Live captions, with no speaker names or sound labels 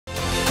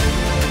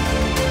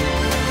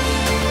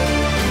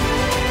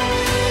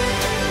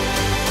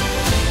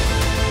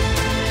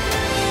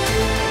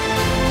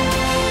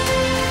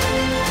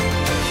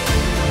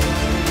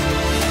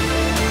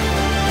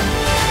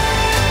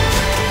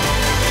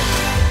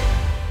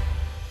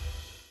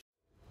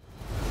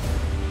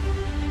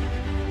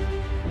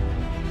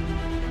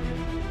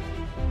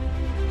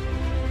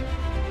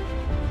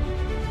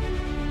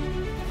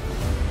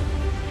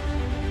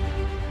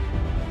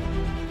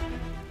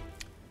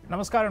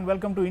Namaskar and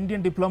welcome to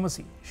Indian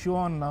Diplomacy, show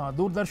on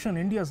Doordarshan,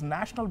 India's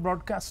national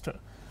broadcaster,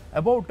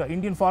 about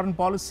Indian foreign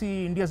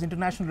policy, India's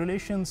international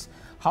relations,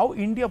 how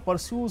India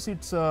pursues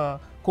its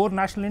core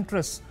national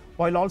interests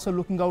while also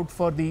looking out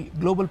for the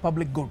global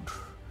public good.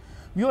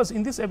 Viewers,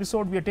 in this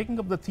episode, we are taking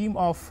up the theme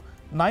of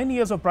 9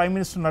 years of Prime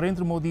Minister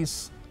Narendra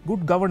Modi's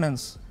good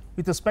governance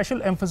with a special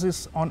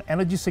emphasis on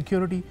energy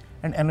security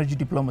and energy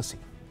diplomacy.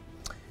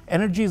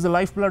 Energy is the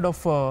lifeblood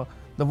of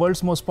the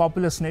world's most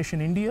populous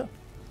nation, India,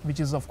 which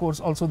is of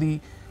course also the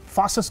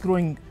fastest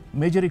growing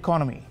major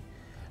economy.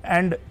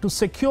 And to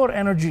secure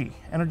energy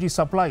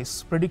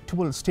supplies,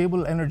 predictable,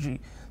 stable energy,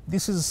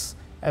 this is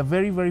a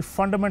very, very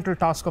fundamental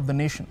task of the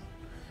nation.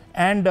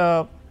 And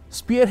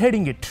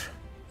spearheading it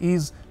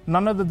is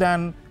none other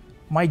than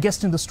my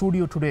guest in the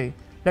studio today.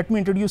 Let me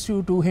introduce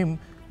you to him,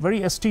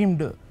 very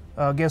esteemed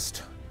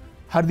guest,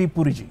 Hardeep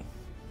Puri ji.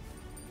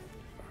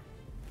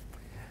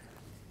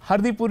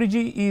 Hardeep Puri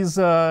ji is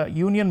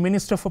Union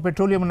Minister for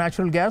Petroleum and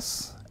Natural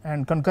Gas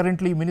and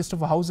concurrently Minister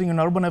for Housing and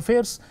Urban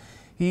Affairs.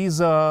 He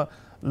is a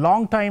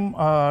long-time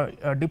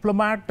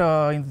diplomat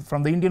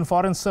from the Indian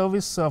Foreign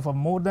Service for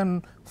more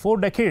than 4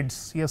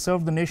 decades. He has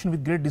served the nation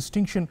with great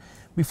distinction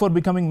before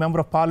becoming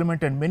Member of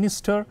Parliament and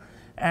Minister,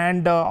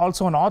 and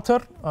also an author,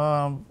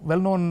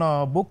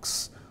 well-known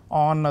books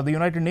on the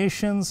United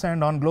Nations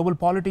and on global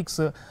politics.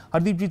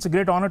 Hardeep ji, it's a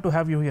great honor to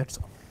have you here,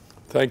 sir.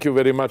 Thank you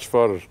very much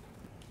for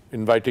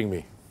inviting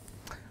me.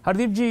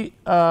 Hardeep ji,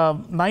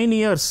 9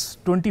 years,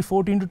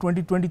 2014 to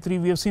 2023,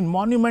 we have seen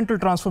monumental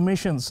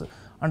transformations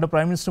under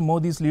Prime Minister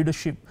Modi's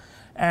leadership.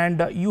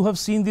 And you have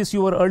seen this,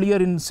 you were earlier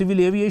in Civil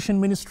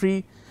Aviation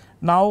Ministry,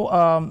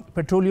 now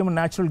Petroleum and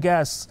Natural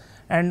Gas.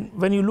 And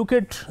when you look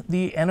at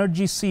the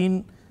energy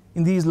scene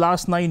in these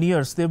last 9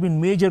 years, there have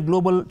been major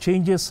global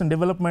changes and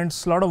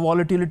developments, a lot of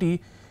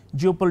volatility,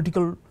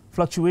 geopolitical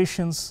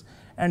fluctuations,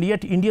 and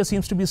yet India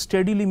seems to be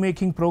steadily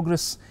making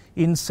progress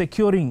in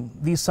securing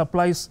these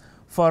supplies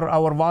for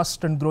our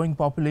vast and growing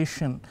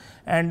population.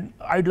 And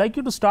I'd like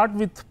you to start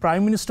with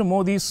Prime Minister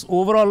Modi's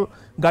overall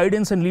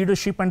guidance and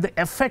leadership and the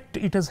effect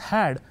it has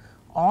had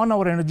on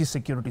our energy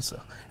security,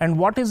 sir. And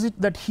what is it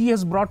that he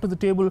has brought to the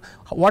table?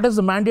 What is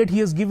the mandate he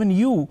has given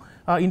you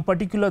in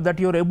particular that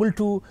you're able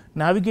to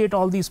navigate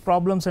all these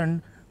problems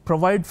and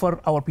provide for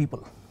our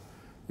people?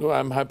 No,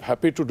 I'm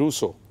happy to do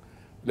so.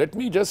 Let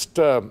me just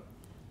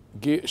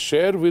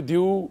share with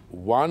you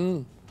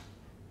one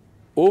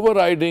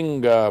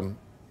overriding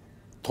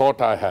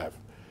thought I have,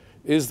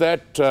 is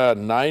that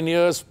 9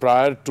 years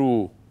prior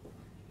to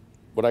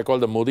what I call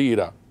the Modi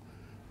era,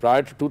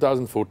 prior to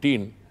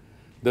 2014,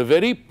 the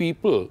very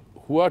people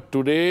who are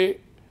today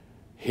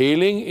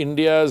hailing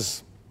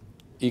India's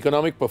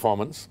economic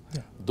performance,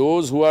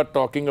 those who are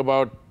talking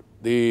about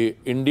the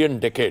Indian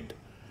decade,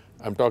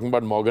 I'm talking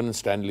about Morgan and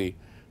Stanley,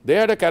 they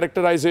had a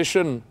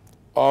characterization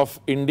of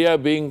India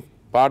being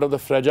part of the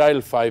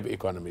fragile 5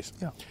 economies.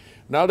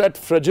 Now that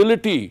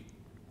fragility,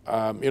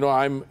 I'm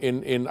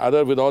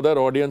with other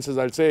audiences,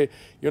 I'll say,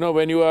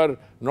 when you are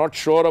not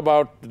sure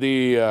about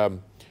the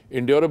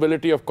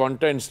endurability of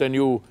contents, then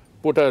you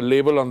put a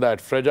label on that,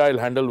 fragile,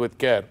 handle with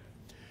care.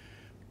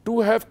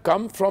 To have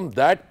come from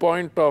that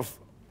point of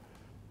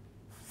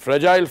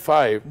fragile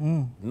 5,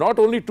 not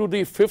only to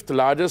the 5th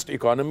largest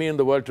economy in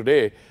the world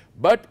today,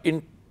 but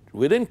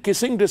within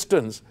kissing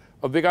distance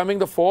of becoming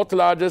the 4th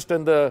largest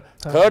and the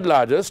 3rd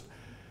largest,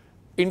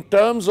 in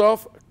terms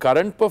of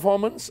current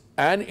performance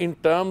and in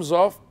terms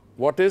of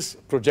what is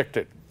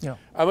projected.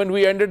 I mean,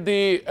 we ended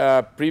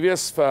the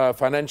previous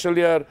financial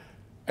year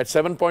at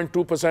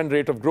 7.2%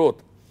 rate of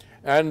growth.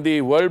 And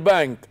the World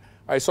Bank,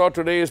 I saw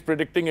today, is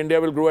predicting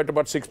India will grow at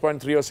about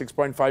 6.3 or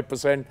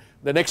 6.5%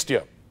 the next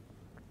year.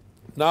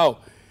 Now,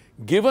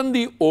 given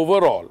the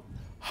overall,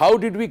 how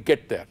did we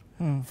get there?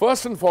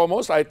 First and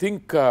foremost, I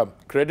think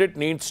credit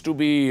needs to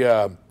be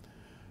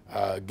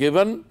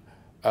given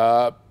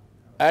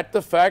at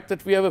the fact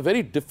that we have a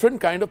very different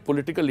kind of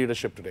political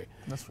leadership today.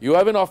 You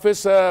have in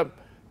office a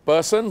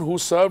person who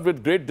served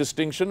with great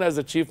distinction as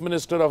the Chief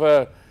Minister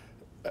of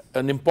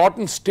an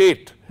important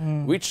state,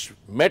 which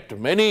met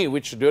many,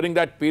 which during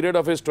that period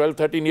of his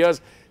 12-13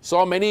 years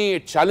saw many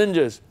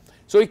challenges.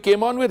 So he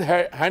came on with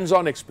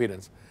hands-on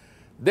experience.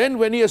 Then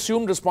when he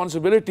assumed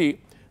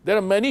responsibility, there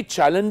are many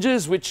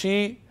challenges which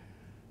he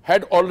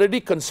had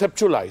already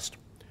conceptualized.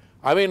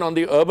 I mean, on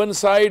the urban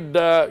side,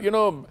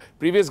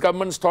 previous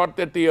governments thought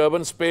that the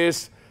urban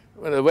space,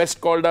 the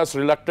West called us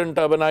reluctant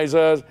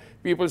urbanizers.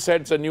 People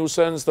said it's a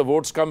nuisance, the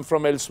votes come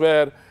from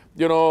elsewhere.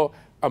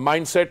 A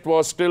mindset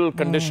was still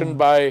conditioned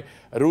by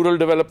rural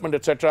development,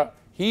 etc.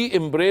 He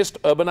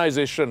embraced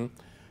urbanization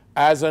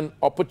as an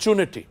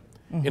opportunity.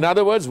 In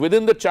other words,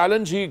 within the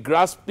challenge, he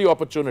grasped the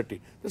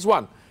opportunity. That's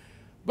one.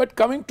 But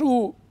coming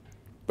to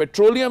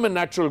petroleum and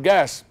natural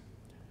gas,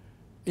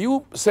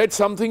 you said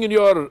something in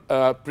your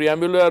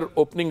preambular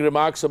opening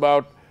remarks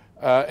about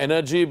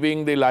energy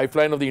being the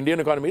lifeline of the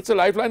Indian economy. It's a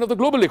lifeline of the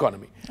global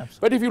economy. Absolutely.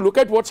 But if you look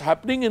at what's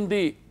happening in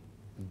the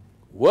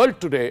world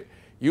today,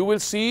 you will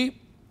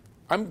see,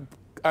 I'm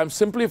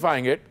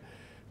simplifying it,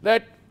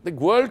 that the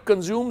world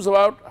consumes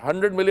about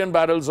 100 million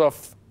barrels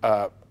of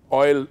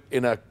oil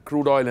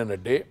crude oil in a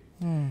day.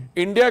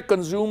 India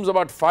consumes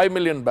about 5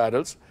 million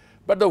barrels,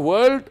 but the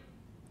world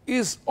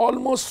is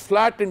almost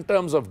flat in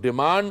terms of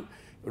demand.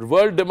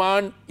 World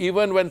demand,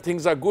 even when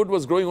things are good,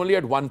 was growing only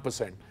at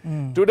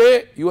 1%.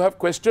 Today, you have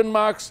question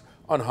marks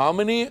on how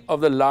many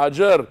of the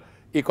larger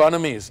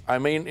economies, I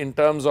mean in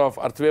terms of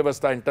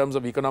Arthvyavastha, in terms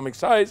of economic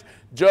size,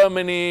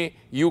 Germany,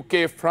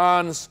 UK,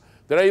 France,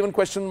 there are even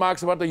question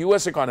marks about the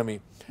US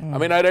economy. I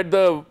mean, I read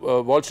the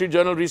Wall Street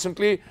Journal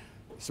recently,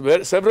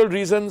 several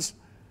reasons.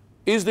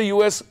 Is the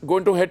US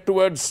going to head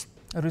towards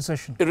a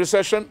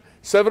recession?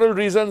 Several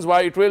reasons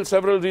why it will,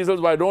 several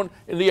reasons why it don't.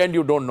 In the end,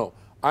 you don't know.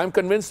 I'm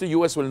convinced the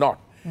US will not.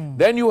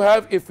 Then you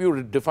have, if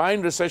you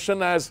define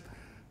recession as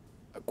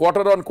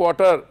quarter on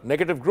quarter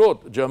negative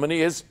growth,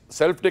 Germany is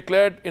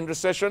self-declared in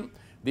recession.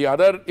 The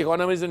other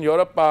economies in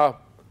Europe are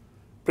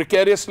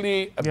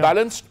precariously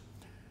balanced.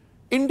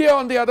 India,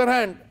 on the other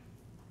hand,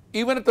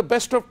 even at the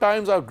best of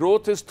times, our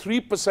growth is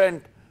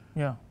 3%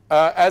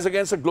 as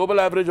against a global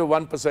average of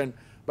 1%.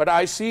 But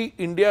I see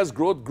India's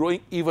growth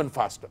growing even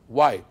faster.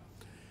 Why?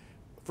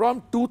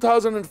 From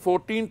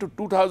 2014 to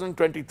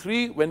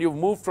 2023, when you've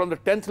moved from the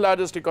 10th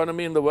largest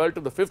economy in the world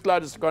to the 5th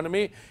largest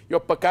economy, your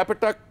per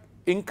capita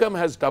income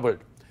has doubled.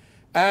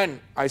 And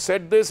I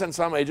said this, and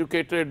some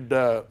educated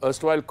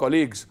erstwhile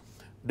colleagues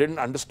didn't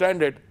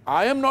understand it.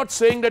 I am not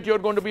saying that you're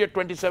going to be a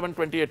 $27,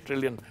 $28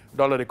 trillion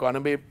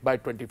economy by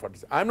 2040.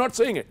 I'm not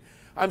saying it.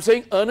 I'm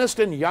saying Ernst &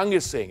 Young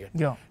is saying it.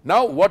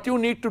 Now, what you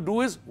need to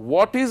do is,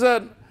 what is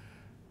a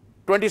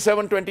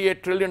 $27,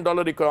 $28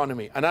 trillion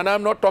economy? And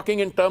I'm not talking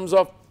in terms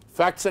of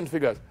facts and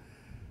figures.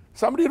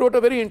 Somebody wrote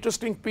a very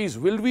interesting piece,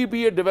 will we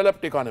be a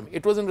developed economy?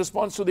 It was in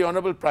response to the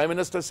Honorable Prime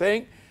Minister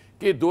saying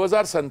कि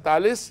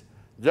 2047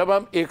 जब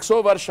हम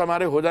 100 वर्ष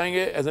हमारे हो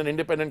जाएंगे as an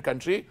independent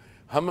country,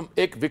 हम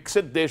एक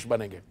विकसित देश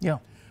बनेंगे.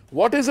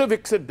 What is a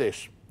viksit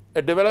desh?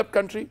 A developed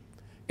country?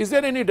 Is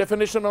there any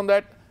definition on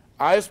that?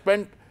 I have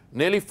spent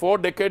nearly 4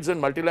 decades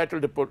in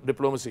multilateral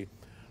diplomacy.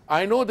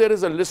 I know there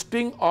is a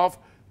listing of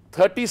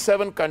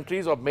 37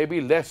 countries or maybe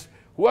less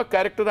who are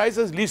characterized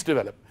as least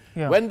developed.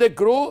 When they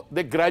grow,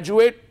 they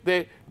graduate,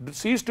 they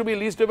cease to be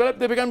least developed,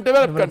 they become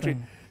developed countries.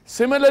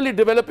 Similarly,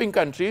 developing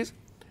countries,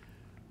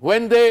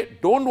 when they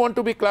don't want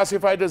to be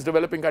classified as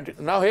developing countries.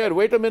 Now here,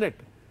 wait a minute.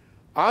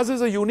 Ours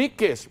is a unique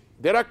case.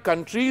 There are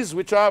countries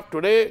which are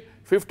today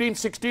 $15,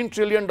 $16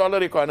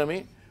 trillion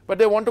economy, but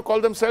they want to call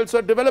themselves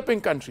a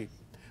developing country.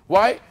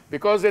 Why?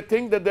 Because they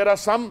think that there are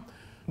some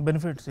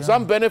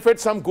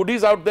benefits, some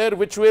goodies out there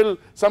which will,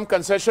 some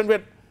concession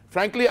where,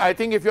 frankly, I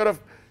think if you're a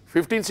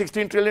 $15,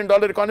 $16 trillion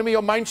economy,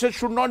 your mindset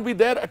should not be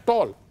there at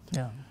all.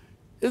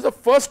 This is the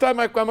first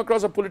time I've come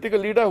across a political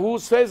leader who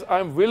says,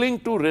 I'm willing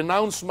to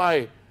renounce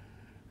my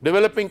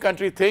developing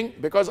country thing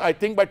because I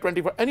think by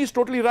 2040, and he's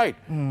totally right.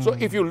 So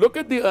if you look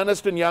at the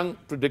Ernst & Young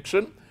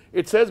prediction,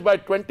 it says by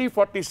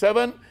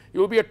 2047, you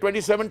will be a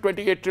 $27,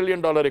 $28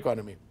 trillion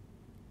economy.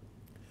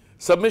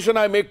 Submission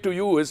I make to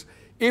you is,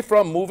 if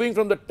from moving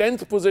from the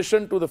 10th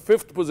position to the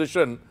 5th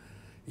position,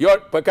 your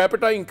per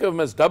capita income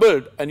has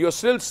doubled and you're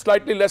still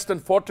slightly less than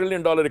 $4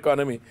 trillion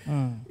economy.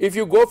 If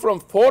you go from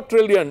 4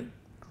 trillion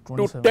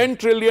to 10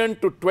 trillion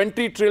to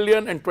 20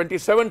 trillion and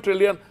 27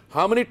 trillion,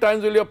 how many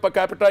times will your per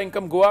capita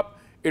income go up?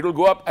 It will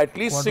go up at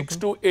least 6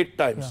 to 8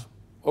 times.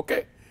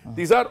 Okay?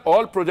 These are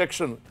all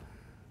projections.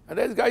 And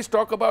as guys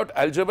talk about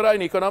algebra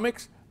in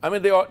economics, I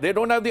mean, they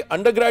don't have the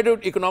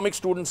undergraduate economics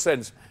student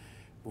sense.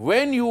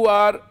 When you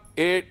are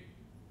a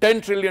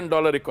 $10 trillion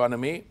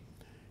economy,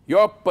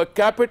 your per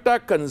capita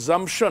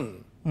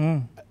consumption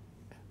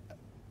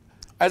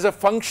as a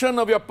function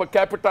of your per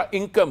capita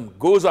income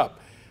goes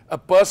up. A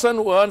person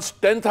who earns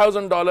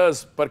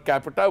 $10,000 per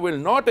capita will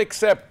not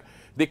accept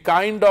the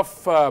kind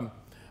of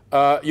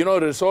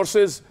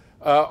resources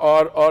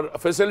or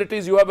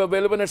facilities you have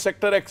available in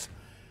sector X.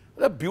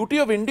 The beauty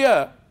of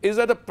India is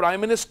that the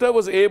Prime Minister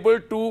was able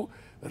to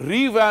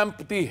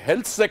revamp the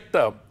health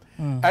sector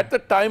at the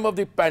time of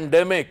the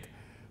pandemic,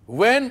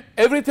 when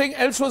everything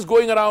else was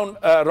going around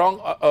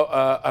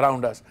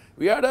around us.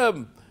 We had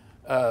a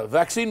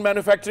vaccine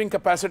manufacturing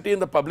capacity in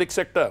the public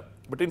sector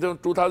between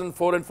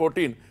 2004 and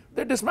 14.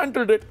 They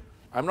dismantled it.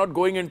 I'm not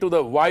going into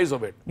the whys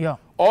of it.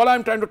 All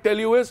I'm trying to tell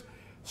you is,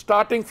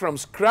 starting from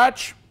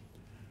scratch,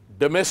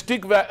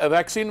 domestic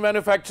vaccine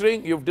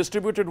manufacturing, you've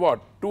distributed what?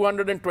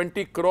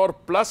 220 crore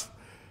plus.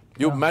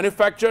 You've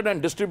manufactured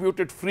and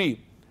distributed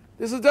free.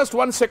 This is just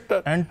one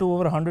sector. And to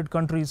over 100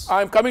 countries.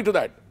 I'm coming to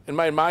that. In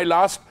my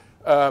last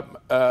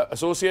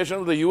association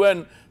with the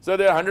UN, so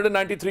there are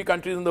 193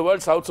 countries in the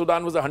world. South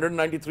Sudan was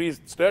 193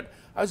 state.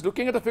 I was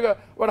looking at the figure,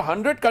 about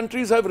 100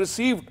 countries have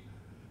received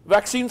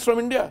vaccines from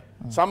India.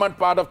 Some are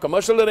part of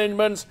commercial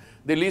arrangements,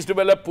 the least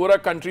developed poorer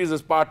countries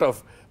as part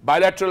of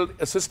bilateral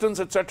assistance,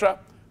 etc.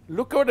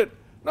 Look at it.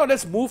 Now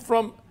let's move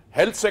from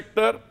health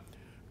sector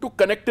to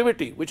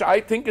connectivity, which I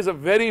think is a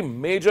very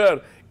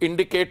major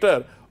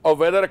indicator of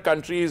whether a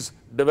country is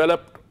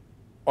developed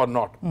or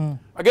not.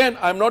 Again,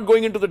 I'm not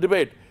going into the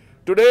debate.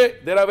 Today,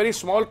 there are very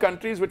small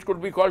countries which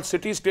could be called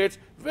city-states,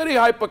 very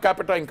high per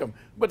capita income,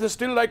 but they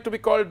still like to be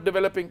called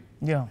developing.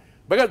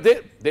 Because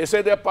they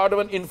say they're part of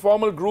an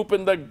informal group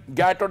in the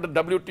GATT or the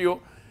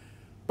WTO.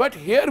 But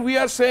here we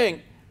are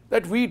saying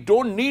that we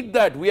don't need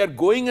that. We are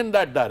going in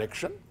that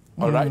direction,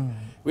 all right?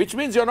 Which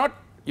means you're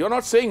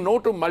not saying no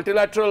to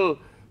multilateral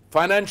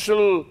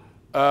financial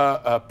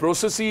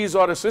processes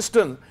or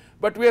assistance,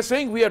 but we are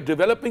saying we are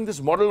developing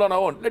this model on our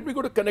own. Let me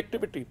go to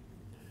connectivity.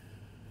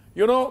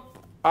 You know,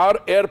 our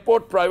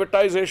airport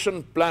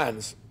privatization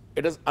plans,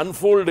 it has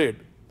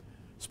unfolded,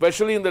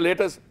 especially in the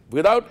latest,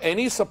 without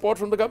any support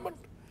from the government.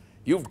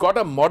 You've got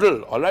a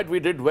model, all right?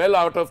 We did well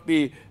out of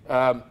the,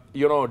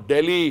 you know,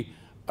 Delhi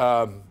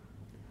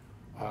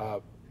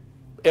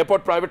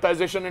airport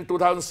privatization in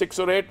 2006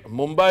 or 8.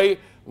 Mumbai,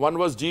 one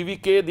was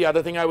GVK, the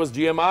other thing I was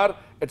GMR,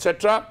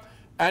 etc.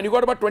 And you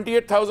got about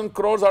 28,000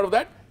 crores out of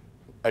that,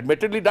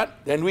 admittedly done.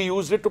 Then we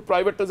used it to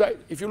privatize.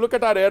 If you look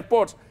at our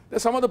airports, they're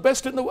some of the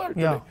best in the world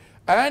today.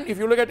 And if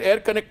you look at air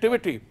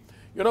connectivity,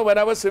 you know, when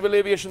I was civil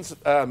aviation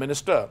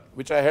minister,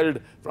 which I held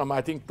from,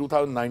 I think,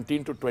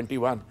 2019 to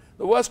 21,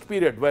 the worst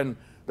period when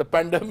the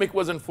pandemic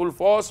was in full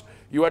force,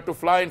 you had to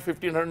fly in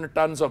 1,500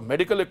 tons of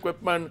medical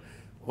equipment,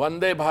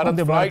 Vande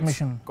Bharat flights,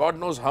 mission. God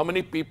knows how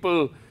many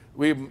people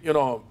we, you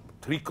know,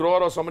 3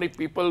 crore or so many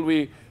people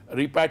we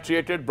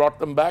repatriated, brought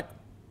them back.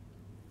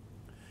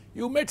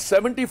 You made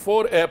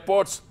 74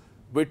 airports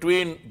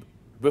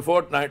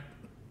before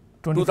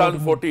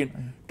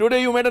 2014.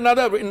 Today you made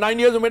another, in 9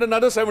 years you made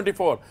another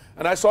 74.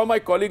 And I saw my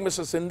colleague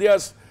Mr.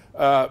 Scindia's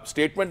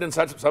statement in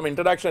some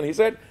interaction. He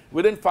said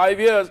within 5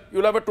 years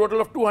you'll have a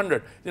total of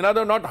 200. In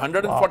other not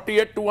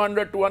 148,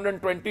 200,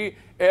 220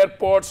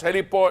 airports,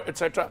 heliports,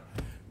 etc.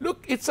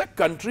 Look, it's a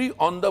country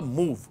on the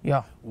move.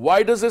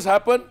 Why does this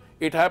happen?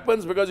 It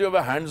happens because you have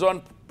a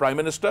hands-on Prime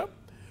Minister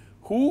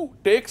who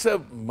takes a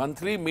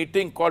monthly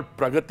meeting called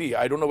Pragati.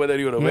 I don't know whether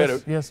you're aware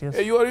of it. Yes.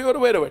 You're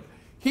aware of it.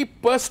 He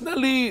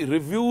personally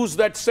reviews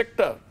that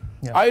sector.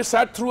 I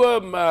sat through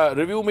a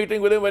review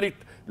meeting with him when he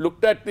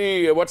looked at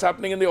what's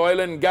happening in the oil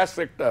and gas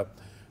sector.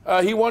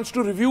 He wants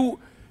to review.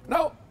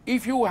 Now,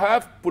 if you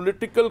have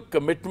political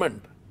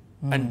commitment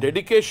and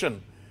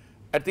dedication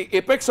at the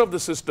apex of the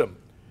system,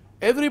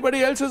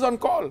 everybody else is on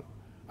call.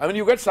 I mean,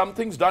 you get some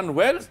things done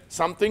well,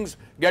 some things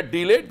get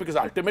delayed because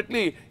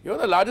ultimately you're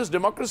the largest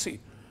democracy.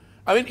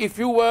 I mean, if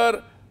you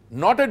were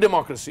not a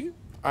democracy,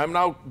 I'm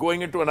now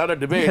going into another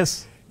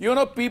debate, you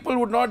know, people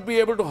would not be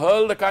able to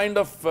hurl the kind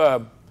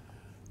of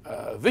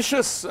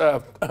vicious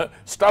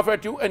stuff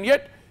at you. And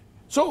yet,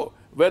 so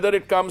whether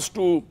it comes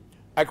to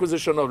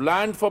acquisition of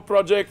land for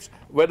projects,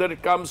 whether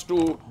it comes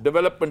to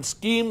development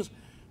schemes,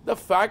 the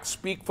facts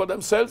speak for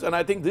themselves. And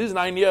I think these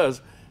 9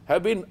 years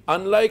have been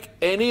unlike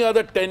any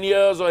other 10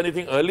 years or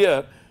anything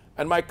earlier.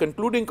 And my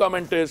concluding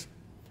comment is,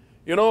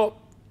 you know,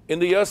 in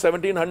the year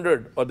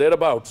 1700 or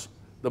thereabouts,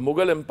 the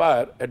Mughal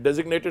Empire had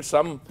designated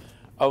some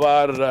of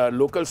our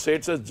local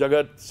states as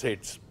Jagat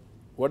states.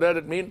 What does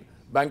it mean?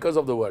 Bankers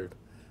of the world.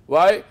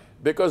 Why?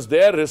 Because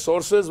their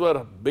resources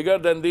were bigger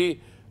than the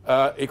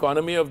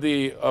economy of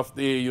the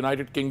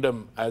United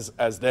Kingdom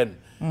as then.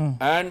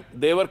 And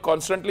they were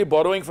constantly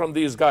borrowing from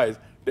these guys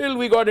till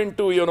we got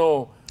into, you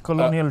know,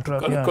 colonial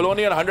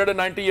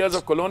 190 years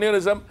of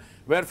colonialism,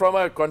 where from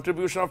a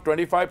contribution of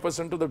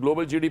 25% to the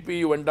global GDP,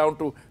 you went down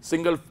to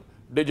single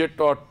digit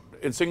or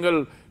in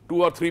single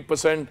 2 or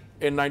 3%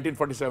 in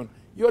 1947.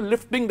 You're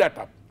lifting that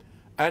up.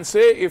 And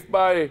say if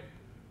by,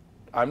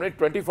 I mean,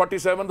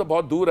 2047, the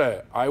bahut dur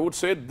hai, I would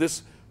say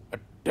this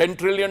 $10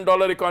 trillion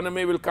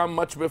economy will come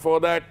much before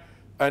that,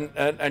 and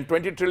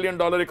 $20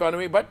 trillion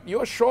economy, but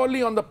you're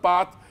surely on the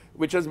path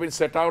which has been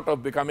set out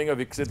of becoming a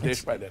Viksit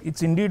Desh by then.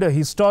 It's indeed a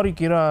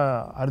historic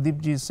era, Hardeep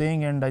ji is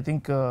saying, and I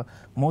think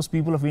most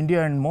people of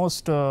India and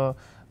most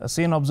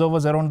sane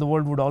observers around the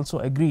world would also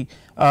agree.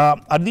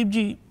 Hardeep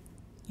ji,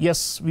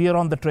 yes, we are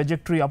on the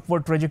trajectory,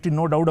 upward trajectory,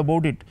 no doubt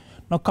about it.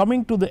 Now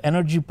coming to the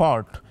energy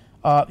part,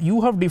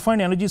 you have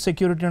defined energy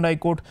security, and I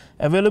quote,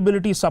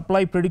 availability,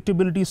 supply,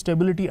 predictability,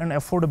 stability and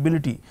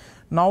affordability.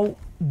 Now,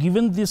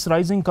 given these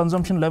rising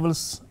consumption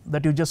levels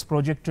that you just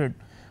projected,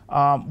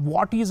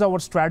 what is our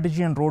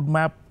strategy and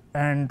roadmap,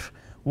 and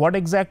what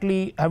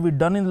exactly have we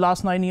done in the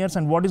last 9 years,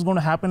 and what is going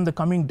to happen in the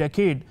coming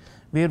decade,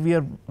 where we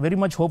are very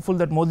much hopeful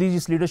that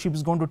Modi's leadership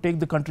is going to take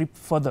the country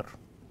further?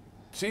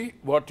 See,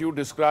 what you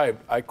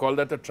described, I call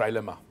that a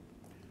trilemma.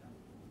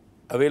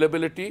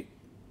 Availability,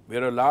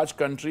 we're a large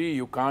country,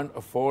 you can't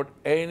afford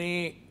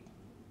any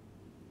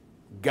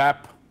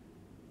gap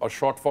or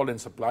shortfall in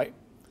supply,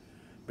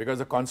 because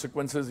the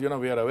consequences, you know,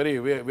 we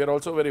are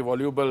also very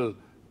voluble,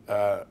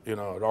 you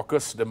know,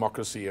 raucous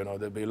democracy, you know,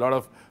 there'll be a lot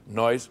of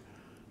noise.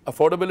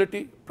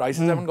 Affordability,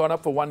 prices haven't gone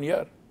up for 1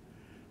 year.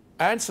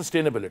 And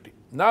sustainability.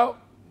 Now,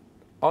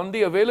 on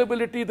the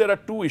availability, there are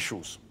two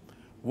issues.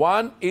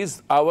 One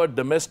is our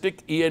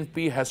domestic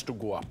E&P has to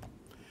go up.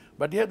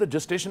 But here the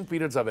gestation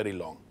periods are very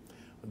long.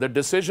 The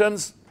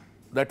decisions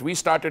that we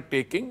started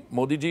taking,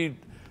 Modi ji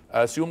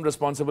assumed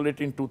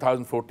responsibility in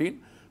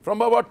 2014.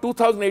 From about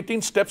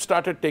 2018, steps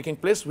started taking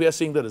place. We are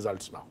seeing the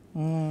results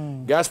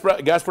now.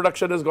 Gas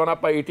production has gone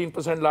up by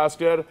 18%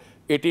 last year,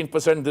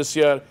 18% this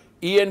year.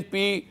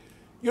 E&P,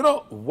 you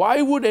know,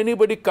 why would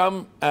anybody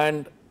come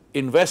and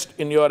invest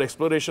in your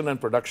exploration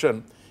and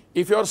production,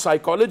 if your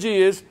psychology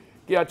is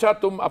कि अच्छा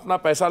तुम अपना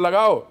पैसा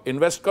लगाओ,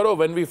 invest करो,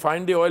 when we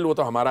find the oil, वो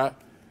तो हमारा है.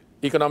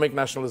 Economic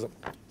nationalism.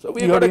 So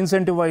we got to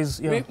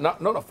incentivize. Yeah.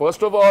 No.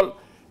 First of all,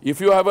 if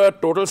you have a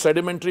total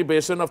sedimentary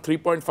basin of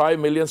 3.5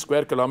 million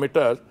square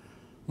kilometers,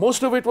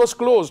 most of it was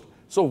closed.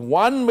 So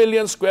 1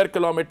 million square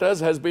kilometers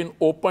has been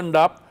opened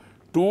up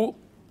to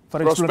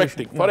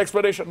prospecting, for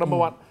exploration, number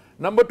one.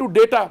 Number two,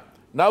 data.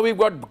 Now we've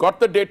got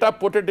the data,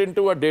 put it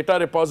into a data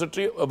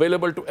repository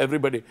available to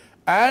everybody.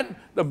 And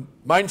the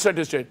mindset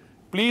is changed.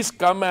 Please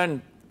come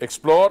and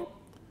explore.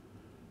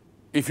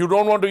 If you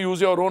don't want to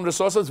use your own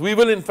resources, we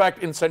will in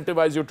fact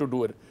incentivize you to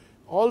do it.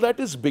 All that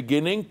is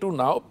beginning to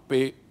now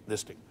pay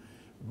this thing.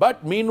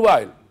 But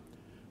meanwhile,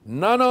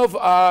 none of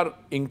our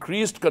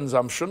increased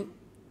consumption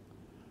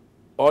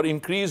or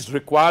increased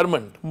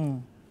requirement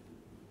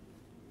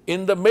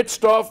in the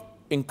midst of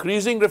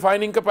increasing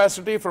refining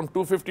capacity from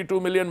 252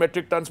 million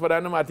metric tons per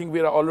annum, I think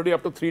we are already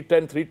up to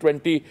 310,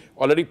 320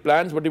 already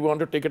plans, but we want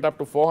to take it up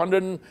to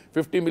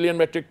 450 million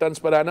metric tons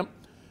per annum.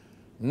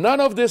 None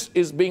of this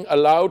is being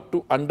allowed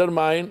to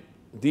undermine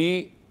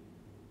the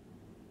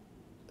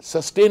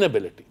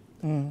sustainability,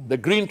 the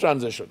green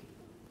transition.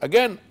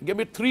 Again, give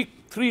me three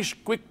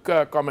quick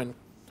comments.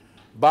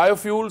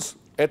 Biofuels,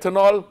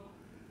 ethanol,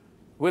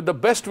 with the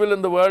best will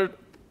in the world,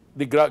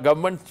 the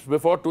government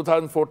before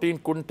 2014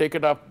 couldn't take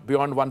it up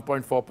beyond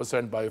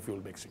 1.4%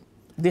 biofuel mixing.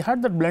 They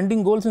had that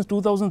blending goal since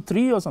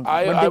 2003 or something.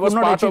 I was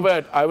part of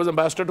it. I was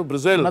ambassador to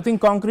Brazil. Nothing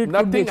concrete.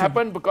 Nothing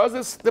happened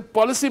because the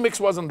policy mix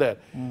wasn't there.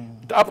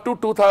 Up to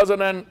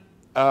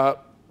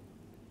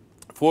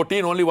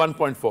 2014, only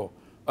 1.4.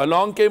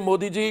 Along came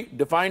Modi ji,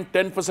 defined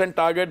 10%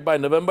 target by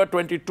November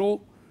 22.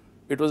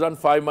 It was done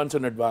 5 months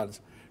in advance.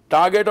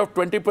 Target of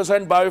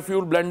 20%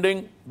 biofuel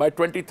blending by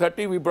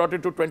 2030, we brought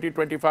it to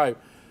 2025.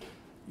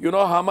 You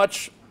know how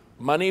much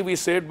money we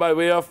saved by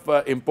way of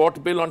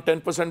import bill on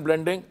 10%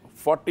 blending?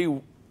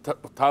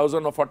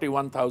 40,000 or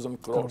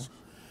 41,000 crores.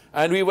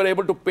 And we were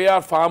able to pay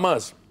our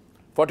farmers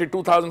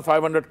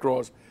 42,500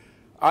 crores.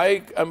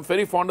 I am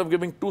very fond of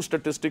giving two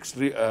statistics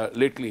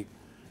lately.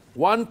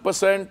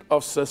 1%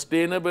 of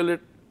sustainable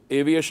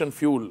aviation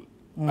fuel.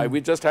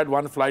 We just had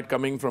one flight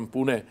coming from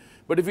Pune.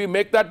 But if we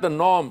make that the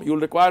norm, you'll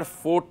require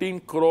 14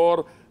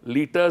 crore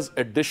liters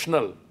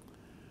additional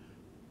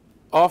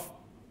of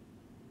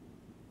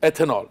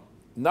ethanol.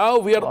 Now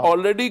we are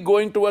already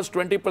going towards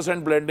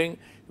 20% blending.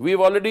 We've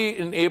already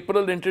in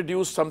April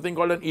introduced something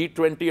called an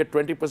E20, a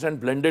 20%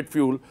 blended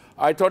fuel.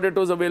 I thought it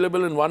was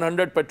available in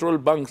 100 petrol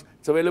bunks.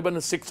 It's available in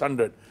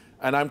 600.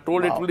 And I'm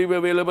told it will be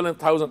available in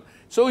 1,000.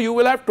 So you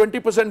will have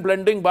 20%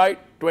 blending by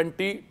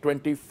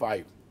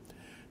 2025.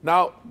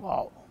 Now,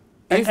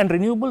 and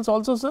renewables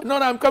also, sir? No,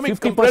 I'm coming.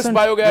 Compressed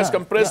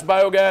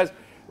biogas.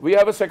 We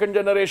have a second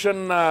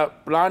generation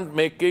plant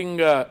making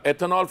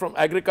ethanol from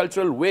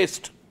agricultural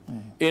waste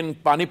in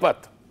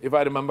Panipat, if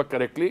I remember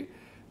correctly.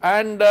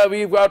 And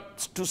we've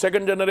got two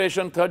second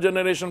generation, third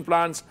generation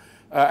plants,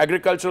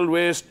 agricultural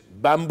waste,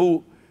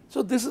 bamboo.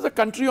 So this is a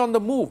country on the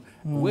move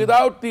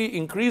without the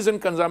increase in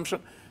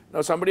consumption.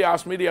 Now somebody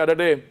asked me the other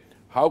day,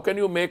 how can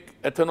you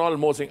make ethanol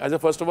more? I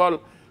said, first of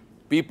all,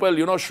 people,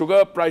 you know,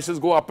 sugar prices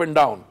go up and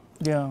down.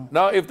 Yeah.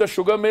 Now if the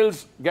sugar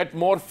mills get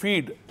more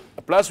feed,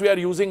 plus we are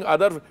using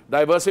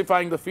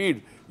diversifying the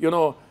feed, you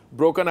know,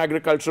 broken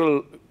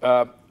agricultural,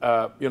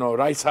 you know,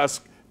 rice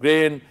husk,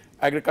 grain,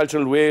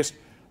 agricultural waste,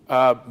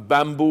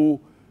 bamboo,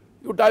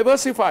 you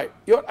diversify.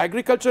 Your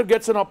agriculture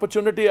gets an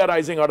opportunity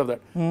arising out of that.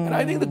 And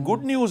I think the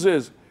good news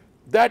is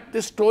that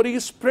this story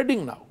is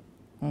spreading now.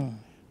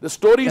 The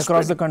story is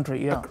across the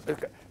country, yeah.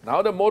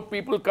 Now the more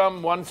people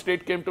come, one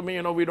state came to me,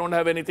 you know, we don't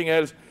have anything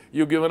else.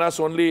 You've given us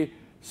only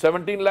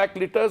 17 lakh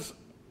liters.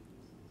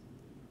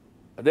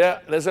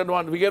 They said,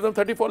 we gave them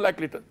 34 lakh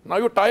liters. Now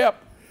you tie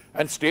up.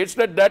 And states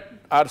that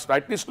are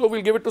slightly slow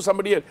will give it to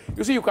somebody else.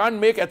 You see, you can't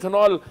make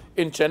ethanol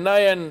in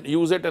Chennai and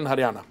use it in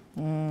Haryana.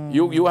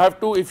 You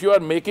have to, if you are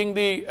making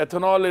the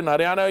ethanol in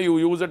Haryana, you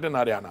use it in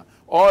Haryana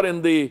or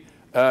in the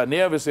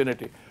near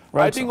vicinity.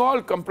 Right, I think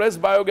all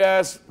compressed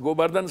biogas,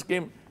 Gobardhan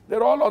scheme,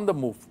 they're all on the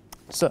move.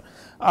 Sir,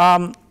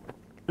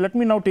 let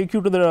me now take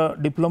you to the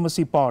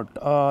diplomacy part.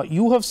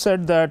 You have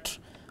said that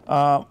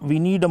we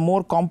need a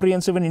more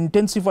comprehensive and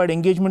intensified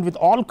engagement with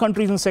all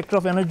countries in the sector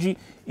of energy,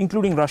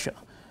 including Russia.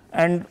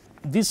 And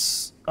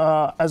this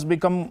has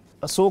become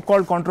a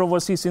so-called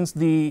controversy since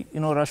the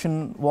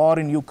Russian war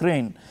in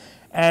Ukraine.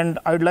 And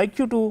I'd like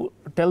you to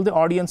tell the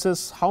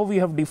audiences how we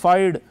have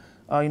defied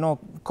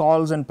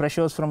calls and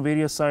pressures from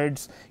various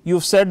sides.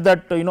 You've said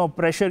that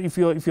pressure, if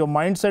your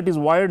mindset is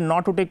wired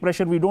not to take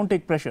pressure, we don't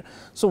take pressure.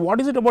 So what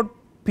is it about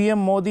PM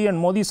Modi and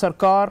Modi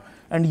Sarkar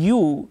and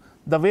you,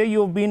 the way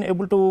you have been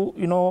able to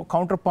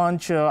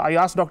counterpunch? I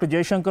asked Dr.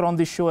 Jaishankar on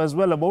this show as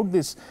well about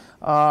this,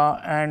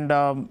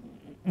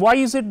 why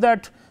is it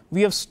that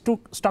we have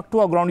stuck to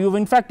our ground? You've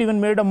in fact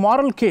even made a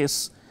moral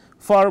case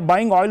for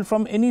buying oil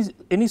from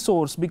any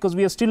source, because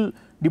we are still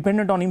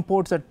dependent on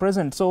imports at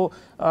present. So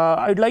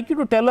I'd like you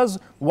to tell us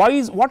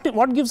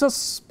what gives us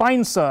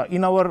spines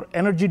in our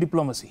energy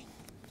diplomacy.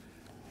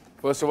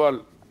 First of all,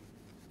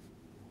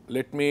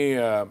 let me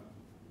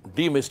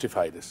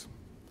demystify this.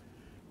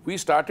 We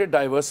started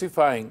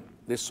diversifying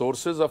the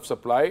sources of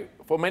supply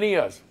for many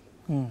years.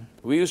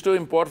 We used to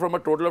import from a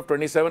total of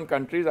 27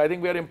 countries. I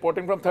think we are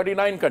importing from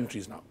 39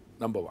 countries now,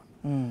 number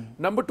one.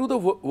 Number two, the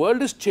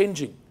world is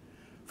changing.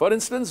 For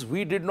instance,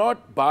 we did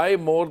not buy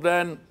more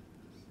than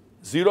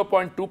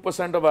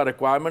 0.2% of our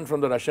requirement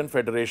from the Russian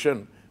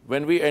Federation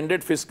when we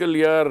ended fiscal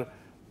year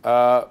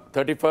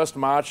 31st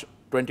March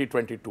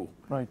 2022.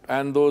 Right.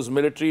 And those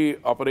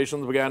military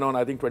operations began on,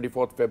 I think,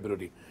 24th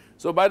February.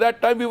 So by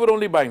that time, we were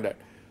only buying that.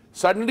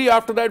 Suddenly,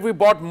 after that, we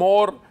bought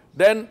more.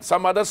 Then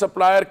some other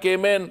supplier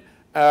came in,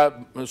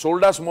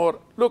 sold us more.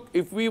 Look,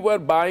 if we were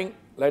buying,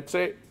 let's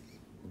say,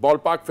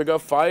 ballpark figure,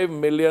 5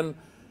 million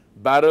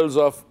barrels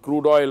of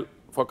crude oil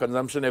for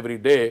consumption every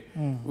day,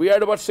 we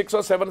had about 6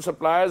 or 7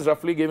 suppliers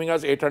roughly giving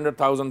us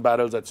 800,000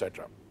 barrels,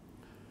 etc.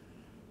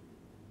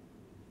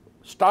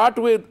 Start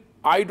with,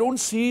 I don't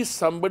see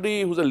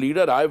somebody who's a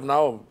leader. I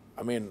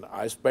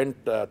spent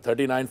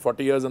 39,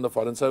 40 years in the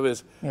Foreign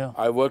Service. Yeah.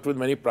 I worked with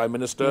many prime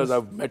ministers. Yes.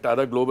 I've met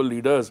other global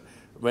leaders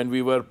when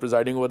we were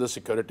presiding over the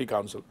Security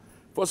Council.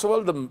 First of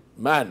all, the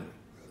man,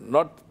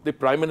 not the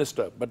prime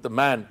minister, but the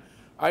man.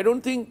 I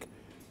don't think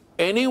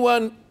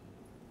anyone,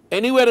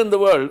 anywhere in the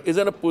world is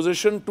in a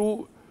position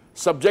to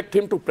subject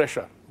him to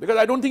pressure. Because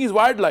I don't think he's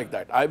wired like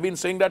that. I've been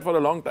saying that for a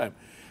long time.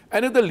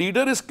 And if the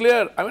leader is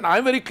clear,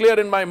 I'm very clear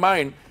in my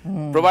mind,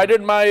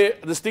 provided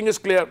this thing is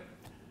clear.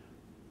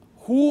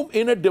 Whom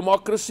in a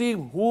democracy,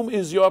 whom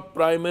is your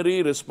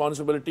primary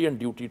responsibility and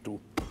duty to?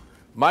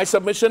 My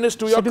submission is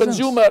to your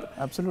consumer.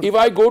 Absolutely. If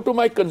I go to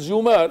my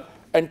consumer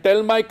and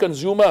tell my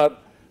consumer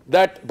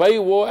that, bhai,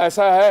 wo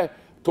aisa hai,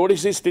 थोड़ी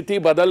सी स्थिति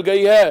बदल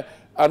गई है,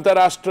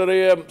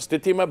 अंतरराष्ट्रीय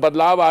स्थिति में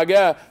बदलाव आ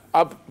गया,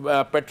 अब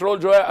पेट्रोल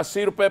जो है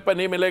 80 रुपए पर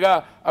नहीं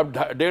मिलेगा, अब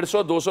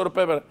 150-200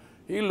 रुपए पर.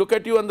 He'll look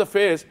at you on the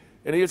face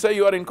and he'll say,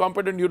 you are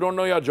incompetent, you don't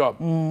know your job.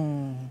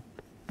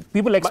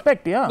 People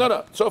expect, yeah.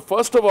 No. So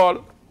first of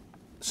all,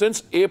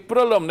 since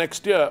April of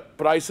next year,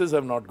 prices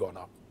have not gone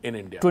up in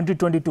India.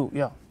 2022,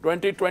 yeah.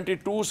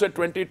 2022 said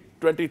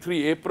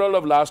 2023. April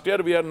of last year,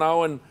 we are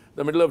now in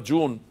the middle of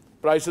June,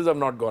 prices have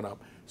not gone up.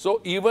 So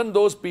even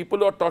those people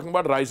who are talking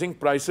about rising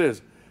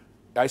prices,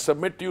 I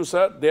submit to you,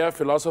 sir, they are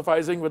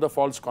philosophizing with a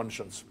false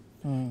conscience.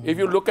 If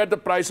you look at the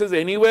prices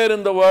anywhere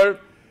in the world,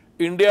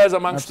 India is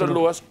amongst the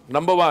lowest,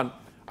 number one.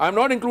 I'm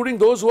not including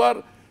those who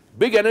are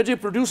big energy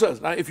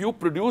producers. Now, if you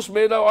produce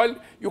made oil,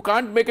 you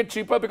can't make it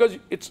cheaper because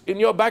it's in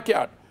your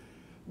backyard.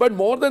 But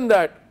more than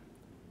that,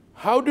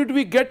 how did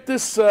we get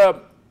this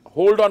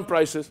hold on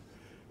prices?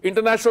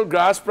 International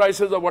gas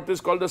prices, or what is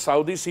called the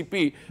Saudi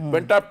CP,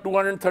 went up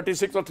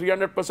 236 or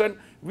 300%.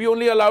 We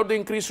only allowed the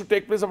increase to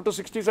take place up to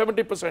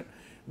 60-70%.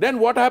 Then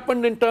what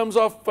happened in terms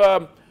of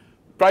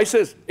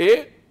prices?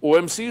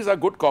 OMCs are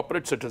good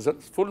corporate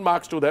citizens, full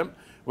marks to them.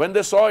 When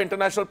they saw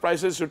international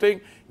prices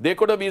shooting, they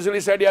could have easily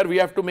said, yeah, we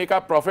have to make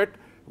our profit.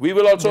 We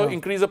will also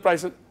increase the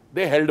prices.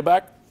 They held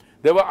back.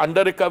 There were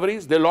under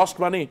recoveries. They lost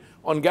money.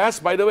 On gas,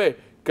 by the way,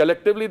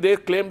 collectively, they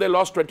claimed they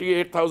lost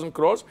 28,000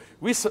 crores.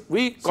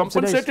 We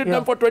compensated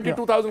them for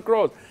 22,000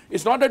 crores.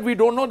 It's not that we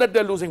don't know that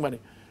they're losing money.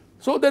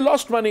 So they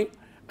lost money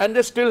and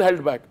they still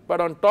held back.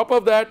 But on top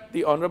of that,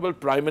 the Honorable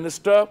Prime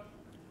Minister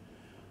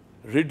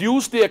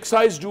reduced the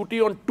excise duty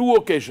on 2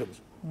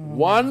 occasions.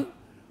 One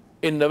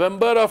in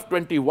November of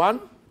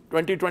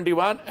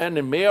 2021 and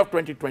in May of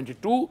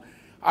 2022.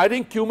 I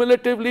think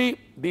cumulatively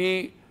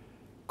the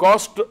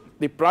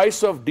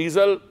price of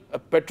diesel,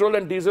 petrol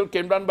and diesel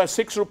came down by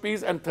 6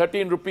 rupees and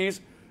 13 rupees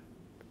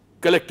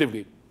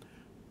collectively.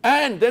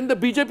 And then the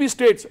BJP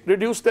states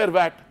reduced their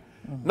VAT.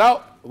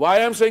 Now,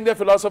 why I'm saying they're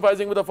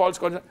philosophizing with a false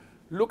conscience?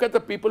 Look at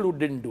the people who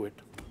didn't do it.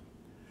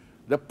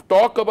 The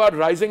talk about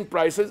rising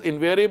prices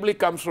invariably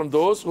comes from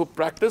those who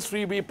practice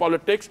freebie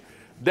politics,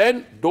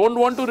 then don't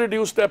want to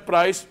reduce their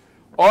price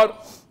or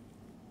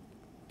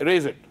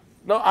raise it.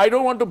 Now, I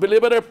don't want to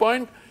belabor a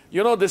point.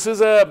 You know, this is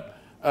a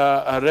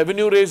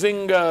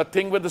revenue-raising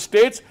thing with the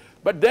states,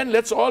 but then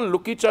let's all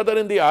look each other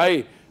in the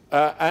eye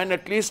and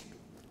at least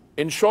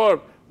ensure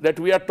that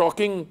we are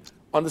talking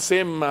on the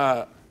same...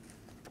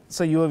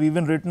 So you have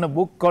even written a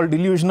book called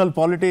Delusional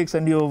Politics,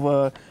 and you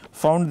have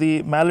found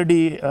the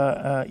malady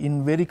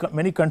in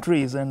many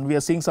countries, and we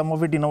are seeing some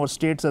of it in our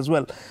states as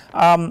well.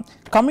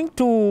 Coming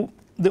to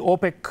the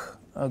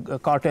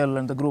OPEC cartel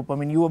and the group, I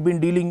mean, you have been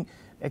dealing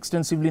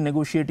extensively,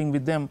 negotiating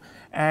with them,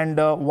 and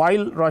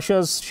while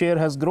Russia's share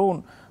has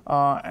grown,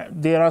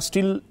 there are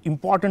still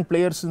important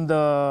players in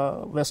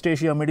the West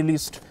Asia, Middle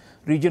East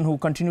region who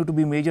continue to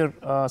be major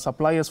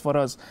suppliers for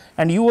us.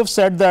 And you have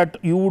said that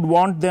you would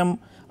want them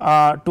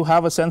to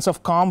have a sense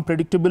of calm,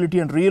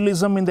 predictability and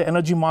realism in the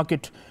energy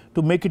market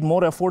to make it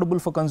more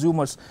affordable for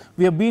consumers.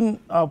 We have been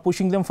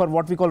pushing them for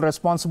what we call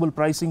responsible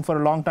pricing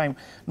for a long time.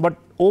 But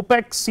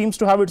OPEC seems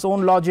to have its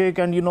own logic,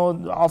 and you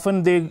know,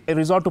 often they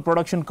resort to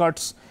production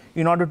cuts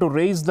in order to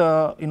raise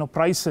the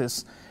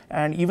prices.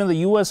 And even the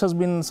US has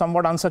been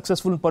somewhat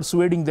unsuccessful in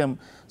persuading them.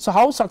 So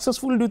how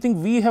successful do you think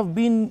we have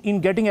been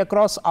in getting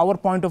across our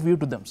point of view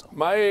to them, sir?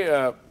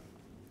 My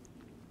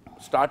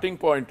starting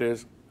point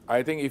is,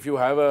 I think if you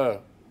have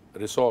a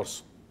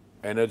resource,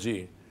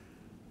 energy,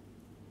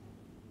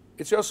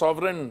 it's your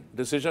sovereign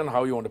decision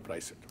how you want to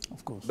price it.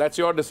 Of course. That's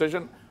your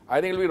decision.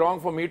 I think it will be wrong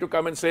for me to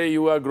come and say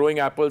you are growing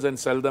apples and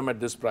sell them at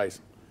this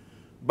price.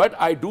 But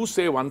I do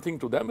say one thing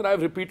to them, and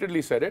I've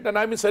repeatedly said it, and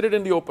I've said it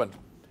in the open.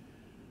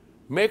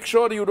 Make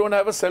sure you don't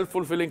have a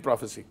self-fulfilling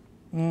prophecy.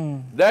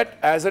 That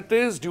as it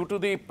is, due to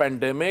the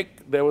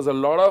pandemic, there was a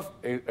lot of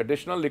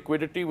additional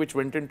liquidity which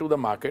went into the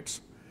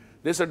markets.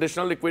 This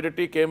additional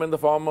liquidity came in the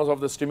form of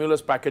the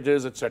stimulus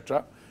packages,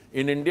 etc.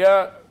 In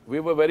India, we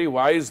were very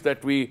wise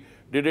that we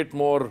did it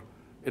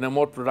in a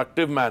more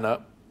productive manner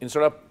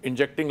instead of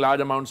injecting large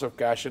amounts of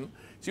cash in.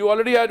 So you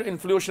already had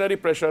inflationary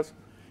pressures.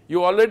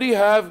 You already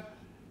have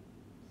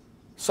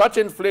such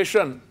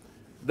inflation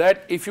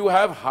that if you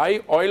have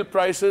high oil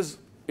prices,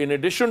 in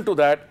addition to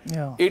that,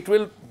 it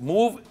will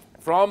move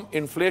from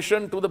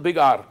inflation to the big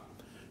R.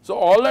 So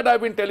all that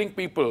I've been telling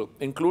people,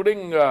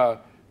 including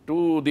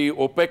to the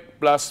OPEC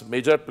plus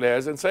major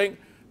players, and saying,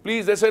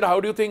 please, they said, how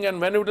do you think and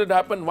when it will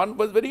happen? One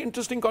was very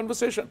interesting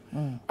conversation.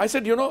 I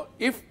said, you know,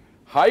 if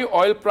high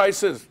oil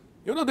prices,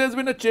 you know, there's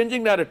been a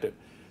changing narrative.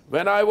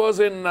 When I was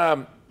in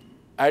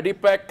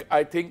ADIPEC,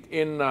 I think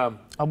in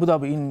Abu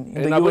Dhabi, in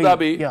the Abu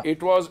UAE, Dhabi,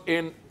 it was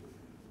in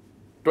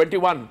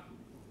 21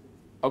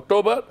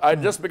 October. I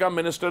had just become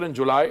minister in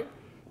July.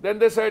 Then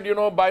they said, you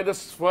know, by the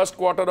first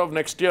quarter of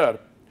next year,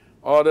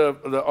 or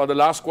the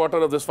last quarter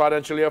of this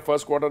financial year,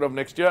 first quarter of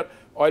next year,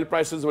 oil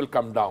prices will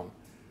come down.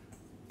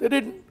 They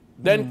didn't.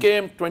 Then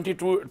came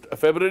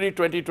February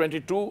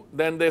 2022,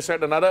 then they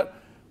said another.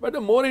 But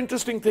the more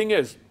interesting thing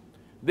is,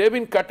 they've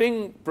been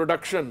cutting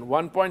production,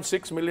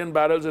 1.6 million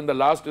barrels in the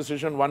last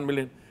decision, 1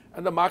 million.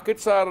 And the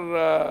markets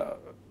are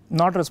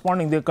not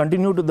responding. They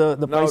continue to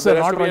the prices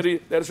there are not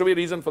there should be a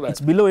reason for that.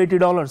 It's below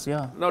 $80,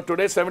 yeah. No,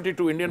 today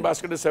 72, Indian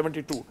basket is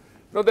 72.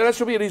 No, there has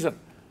to be a reason.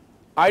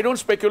 I don't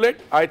speculate.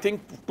 I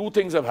think two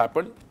things have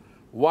happened.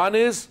 One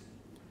is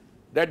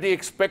that the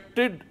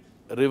expected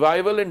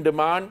revival in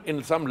demand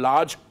in some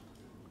large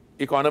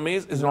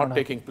economies is not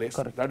taking place.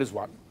 Correct. That is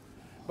one.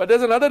 But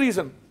there's another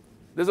reason.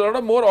 There's a lot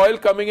of more oil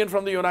coming in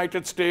from the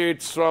United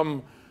States,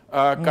 from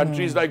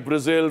countries like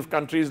Brazil,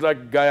 countries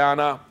like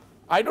Guyana.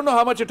 I don't know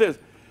how much it is.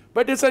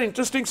 But it's an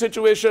interesting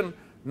situation.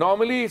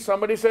 Normally,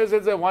 somebody says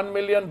it's a 1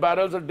 million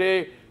barrels a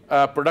day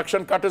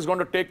production cut is going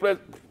to take place.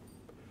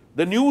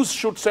 The news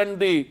should send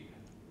the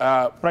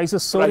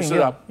prices soaring,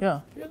 up.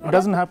 Yeah, it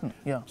doesn't happen.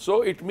 Yeah.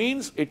 So it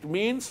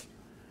means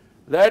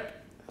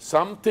that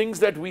some things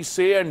that we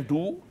say and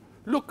do.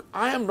 Look,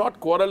 I am not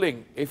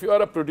quarreling. If you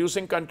are a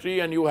producing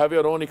country and you have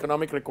your own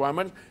economic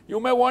requirements, you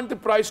may want the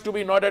price to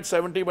be not at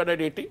 70 but at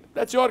 80.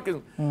 That's your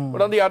concern.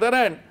 But on the other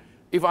hand,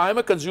 if I am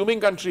a consuming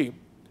country,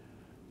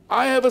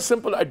 I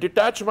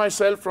detach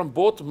myself from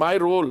both my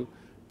role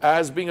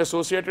as being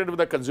associated with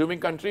a consuming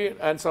country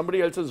and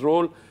somebody else's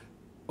role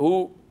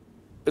who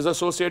is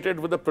associated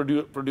with the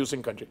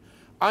producing country.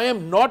 I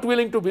am not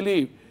willing to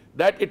believe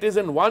that it is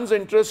in one's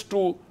interest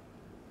to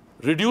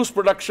reduce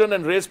production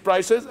and raise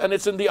prices, and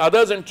it's in the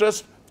other's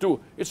interest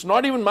too. It's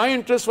not even my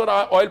interest for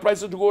our oil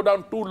prices to go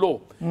down too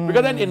low,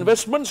 because then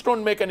investments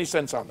don't make any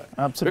sense on that.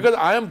 Absolutely. Because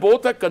I am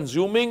both a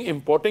consuming,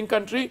 importing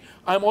country,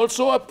 I'm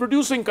also a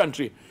producing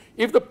country.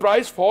 If the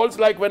price falls,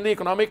 like when the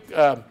economic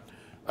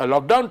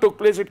lockdown took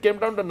place, it came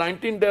down to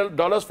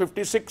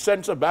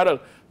 $19.56 a barrel.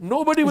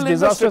 Nobody will invest in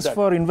that. Disastrous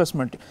for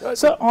investment.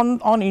 So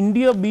on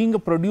India being a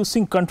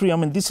producing country, I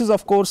mean, this is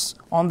of course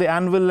on the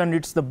anvil and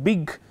it's the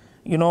big,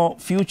 you know,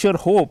 future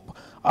hope.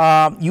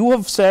 You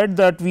have said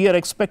that we are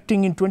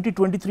expecting in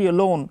 2023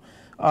 alone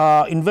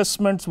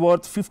investments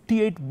worth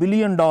 $58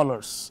 billion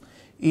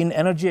in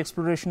energy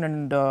exploration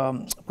and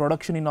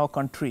production in our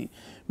country.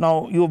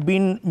 Now, you have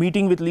been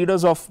meeting with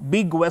leaders of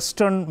big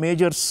Western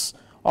majors,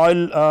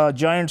 oil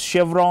giants,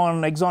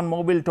 Chevron,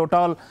 ExxonMobil,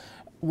 Total.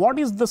 What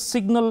is the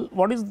signal?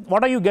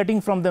 What are you getting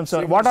from them,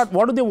 sir?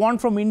 What do they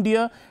want from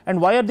India, and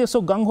why are they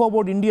so gung-ho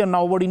about India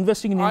now, about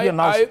investing in India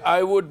now?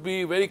 I would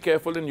be very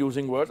careful in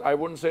using words. I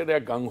wouldn't say they're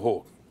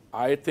gung-ho.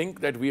 I think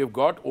that we have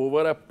got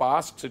over a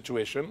past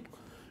situation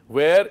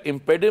where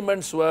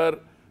impediments were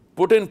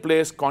put in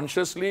place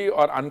consciously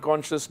or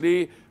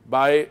unconsciously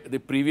by the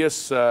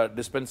previous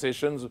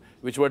dispensations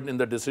which were in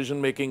the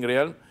decision-making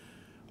realm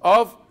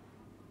of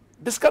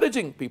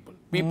discouraging people.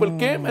 People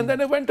came and then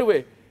they went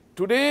away.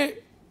 Today,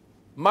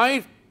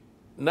 my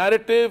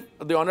narrative,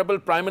 the Honorable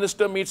Prime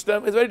Minister meets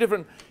them, is very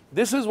different.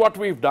 This is what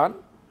we've done.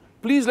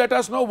 Please let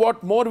us know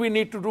what more we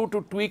need to do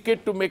to tweak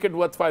it, to make it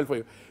worthwhile for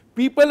you.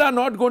 People are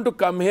not going to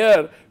come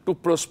here to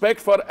prospect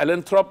for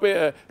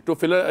philanthropy, to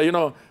be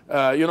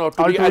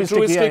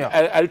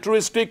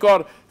altruistic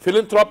or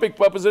philanthropic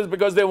purposes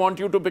because they want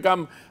you to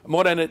become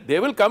more. They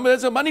will come,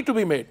 there's money to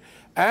be made.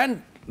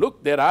 And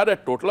look, there are a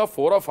total of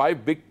 4 or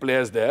 5 big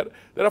players there.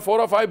 There are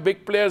 4 or 5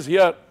 big players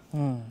here.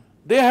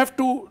 They have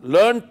to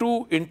learn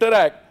to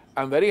interact.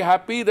 I'm very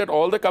happy that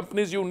all the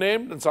companies you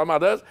named and some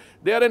others,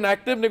 they are in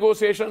active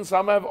negotiations.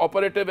 Some have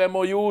operative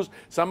MOUs,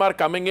 some are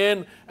coming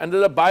in, and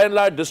there's a by and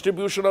large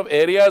distribution of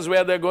areas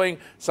where they're going.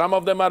 Some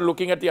of them are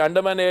looking at the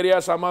Andaman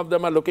area, some of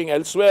them are looking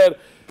elsewhere.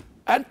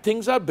 and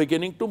things are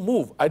beginning to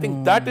move. I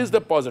think that is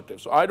the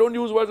positive. So I don't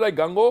use words like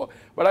gung-ho,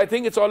 but I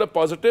think it's all a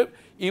positive.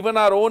 Even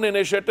our own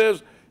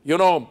initiatives, you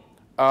know,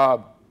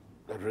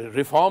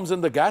 reforms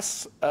in the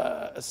gas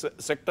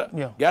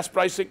sector, gas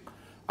pricing.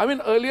 I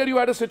mean, earlier you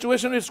had a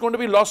situation it's going to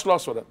be loss for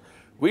us.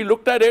 We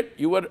looked at it.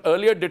 You were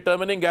earlier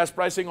determining gas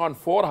pricing on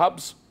 4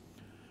 hubs.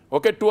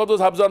 Okay, 2 of those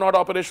hubs are not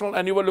operational,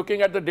 and you were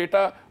looking at the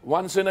data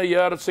once in a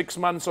year, 6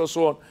 months or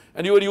so on,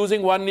 and you were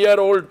using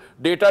 1-year-old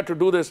data to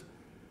do this.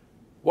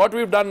 What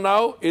we've done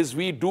now is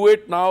we do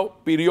it now,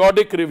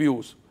 periodic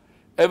reviews,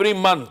 every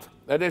month.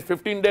 That is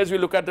 15 days we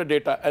look at the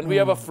data, and we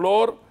have a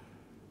floor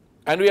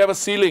and we have a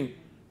ceiling,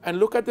 and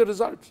look at the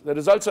results. The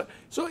results are,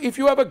 so if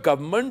you have a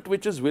government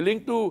which is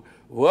willing to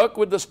work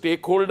with the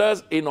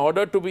stakeholders in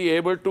order to be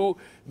able to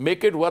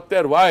make it worth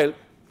their while,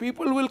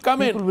 people will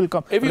come in.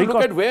 If you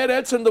look at where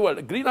else in the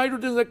world, green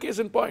hydrogen is a case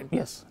in point.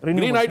 Yes,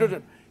 green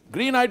hydrogen.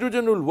 Green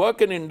hydrogen will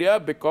work in India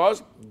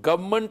because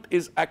government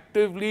is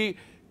actively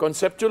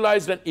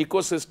conceptualized an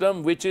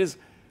ecosystem which is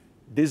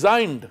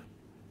designed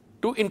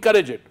to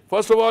encourage it.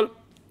 First of all,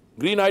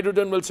 green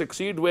hydrogen will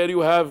succeed where you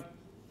have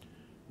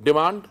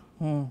demand,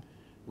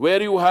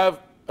 where you have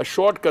a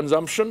short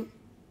consumption,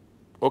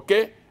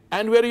 okay,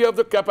 and where you have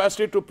the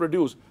capacity to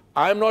produce.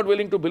 I am not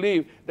willing to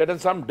believe that in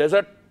some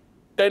desert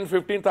 10,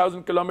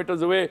 15,000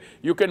 kilometers away,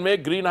 you can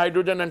make green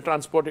hydrogen and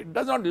transport it. It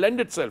does not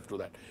lend itself to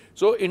that.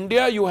 So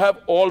India, you have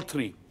all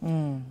 3.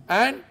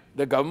 And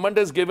the government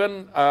has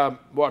given,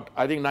 what,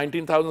 I think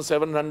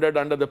 19,700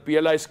 under the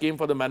PLI scheme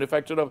for the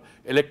manufacture of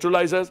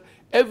electrolyzers.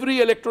 Every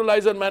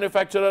electrolyzer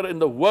manufacturer in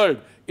the world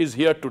is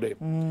here today.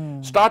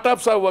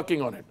 Startups are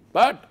working on it.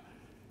 But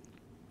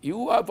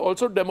you have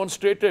also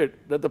demonstrated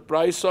that the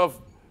price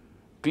of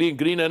clean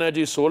green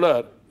energy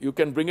solar, you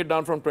can bring it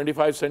down from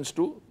 25 cents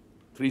to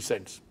 3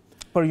 cents.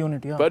 Per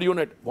unit, Per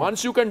unit.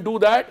 Once you can do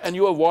that and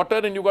you have water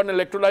and you got an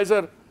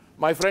electrolyzer,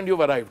 my friend, you've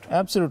arrived.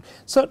 Absolutely.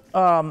 Sir,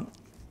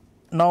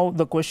 now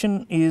the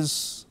question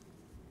is,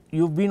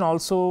 you've been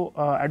also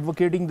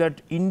advocating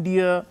that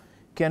India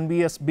can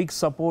be a big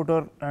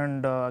supporter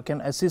and can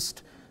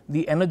assist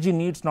the energy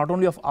needs not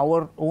only of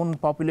our own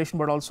population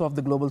but also of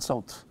the global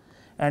south.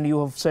 And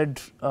you have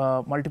said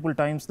multiple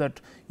times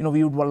that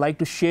we would like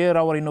to share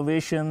our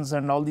innovations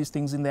and all these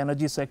things in the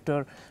energy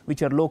sector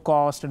which are low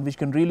cost and which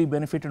can really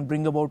benefit and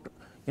bring about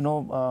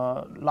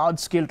large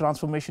scale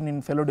transformation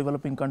in fellow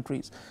developing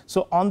countries.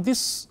 So on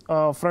this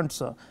front,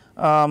 sir,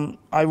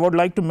 I would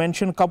like to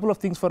mention a couple of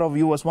things for our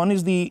viewers. One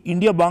is the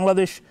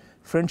India-Bangladesh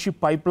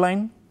Friendship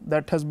Pipeline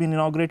that has been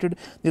inaugurated.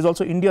 There is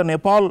also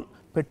India-Nepal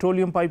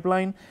Petroleum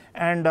Pipeline,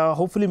 and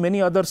hopefully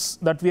many others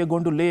that we are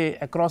going to lay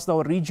across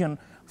our region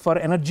for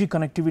energy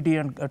connectivity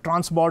and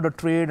trans-border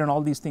trade and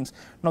all these things.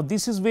 Now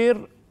this is where,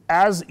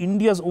 as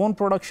India's own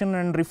production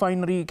and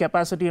refinery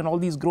capacity and all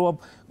these grow,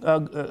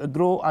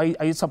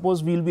 I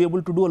suppose we will be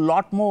able to do a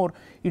lot more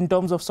in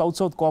terms of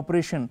South-South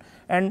cooperation.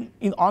 And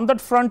on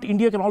that front,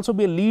 India can also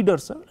be a leader,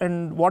 sir.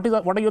 And what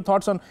are your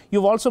thoughts on?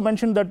 You've also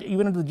mentioned that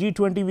even at the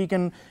G20, we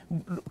can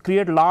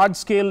create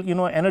large-scale,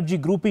 energy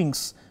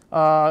groupings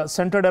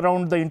centered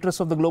around the interests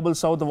of the global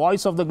south, the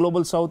voice of the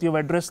global south. You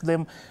have addressed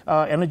them,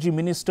 energy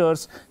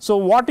ministers. So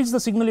what is the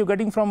signal you're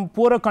getting from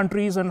poorer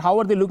countries and how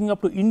are they looking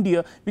up to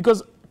India?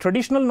 Because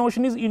traditional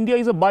notion is India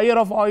is a buyer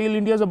of oil,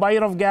 India is a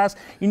buyer of gas,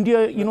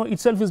 India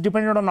itself is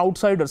dependent on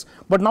outsiders.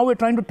 But now we're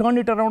trying to turn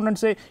it around and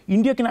say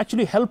India can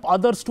actually help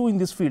others too in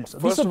these fields.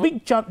 These are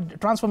big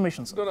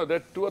transformations. No, there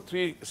are 2 or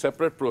 3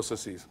 separate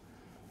processes.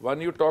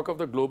 When you talk of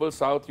the global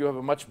south, you have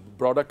a much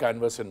broader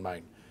canvas in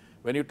mind.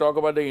 When you talk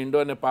about the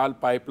Indo-Nepal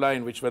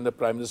pipeline, which when the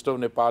Prime Minister of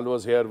Nepal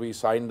was here, we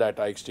signed that.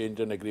 I exchanged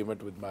an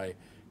agreement with my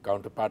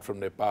counterpart from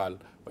Nepal.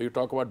 Or you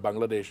talk about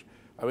Bangladesh.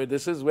 I mean,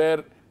 this is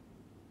where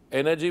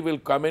energy will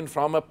come in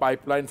from a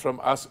pipeline from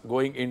us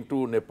going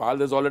into Nepal.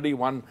 There's already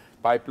one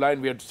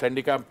pipeline. We are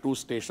sending up 2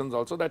 stations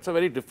also. That's a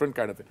very different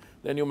kind of thing.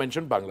 Then you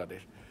mentioned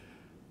Bangladesh.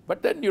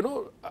 But then,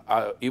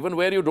 even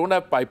where you don't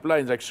have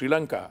pipelines, like Sri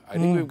Lanka, I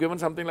think we've given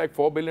something like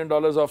 $4 billion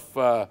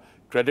of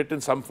credit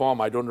in some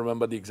form. I don't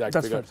remember the exact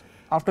figure. Right.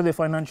 After the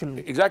financial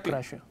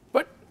crash.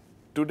 But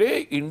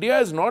today, India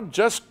is not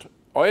just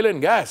oil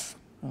and gas.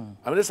 I mean,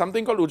 there's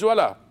something called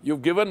Ujjwala.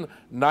 You've given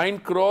 9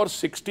 crore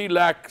 60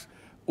 lakh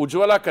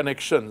Ujjwala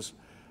connections.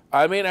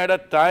 I mean, at a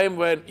time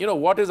when,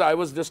 I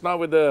was just now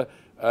with the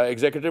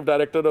executive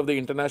director of the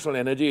International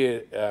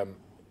Energy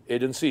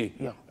Agency,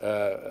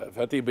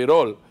 Fatih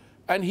Birol,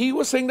 and he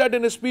was saying that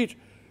in his speech.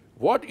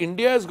 What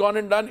India has gone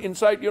and done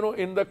inside,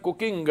 in the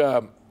cooking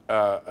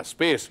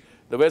space,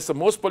 where the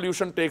most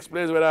pollution takes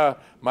place, where our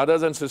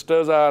mothers and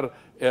sisters are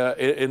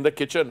in the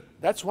kitchen,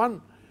 that's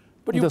one.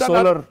 But you've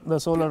done the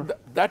solar.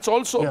 That's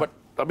also, but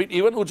I mean,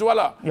 even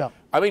Ujjwala.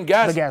 I mean,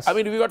 gas. I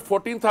mean, we got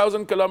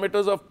 14,000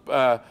 kilometers of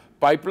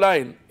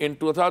pipeline in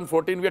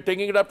 2014. We are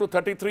taking it up to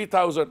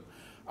 33,000.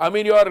 I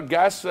mean, your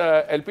gas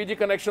LPG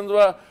connections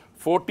were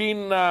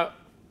 14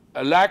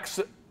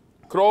 lakhs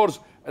crores,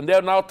 and they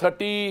are now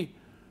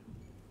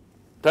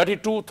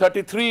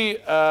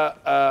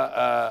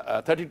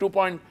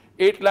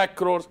 32.8 lakh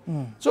crores.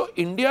 So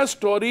India's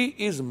story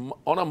is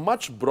on a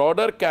much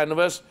broader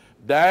canvas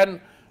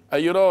than,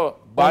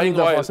 buying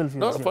the oil. fossil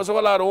fuels, First of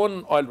all, our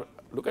own oil.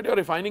 Look at your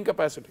refining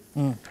capacity.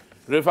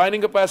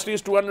 Refining capacity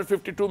is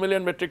 252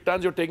 million metric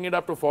tons. You're taking it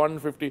up to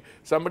 450.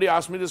 Somebody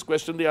asked me this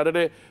question the other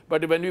day,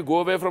 but when we go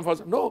away from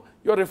fossil, no,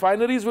 your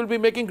refineries will be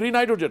making green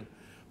hydrogen.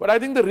 But I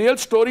think the real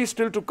story is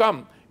still to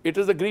come. It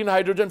is the green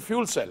hydrogen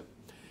fuel cell.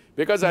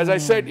 Because as I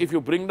said, if you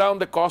bring down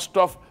the cost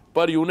of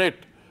per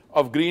unit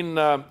of green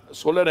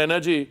solar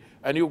energy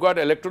and you've got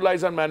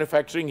electrolyzer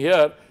manufacturing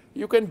here,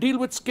 you can deal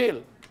with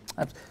scale.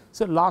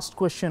 So last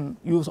question,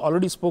 you've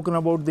already spoken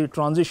about the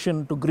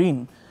transition to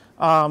green.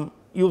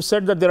 You've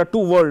said that there are two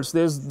worlds.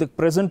 There's the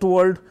present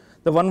world,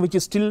 the one which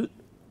is still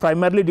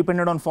primarily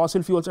dependent on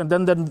fossil fuels, and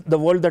then the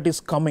world that is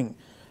coming.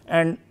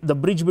 And the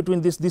bridge between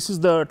this is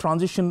the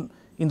transition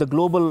in the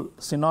global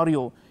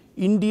scenario.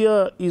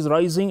 India is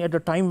rising at a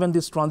time when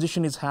this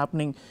transition is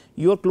happening.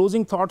 Your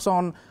closing thoughts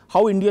on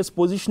how India is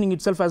positioning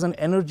itself as an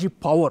energy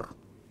power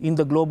in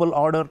the global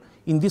order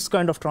in this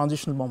kind of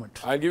transitional moment?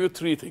 I'll give you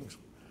three things.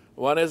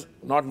 One is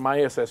not my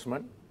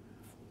assessment.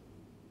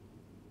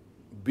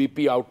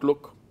 BP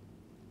Outlook,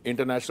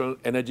 International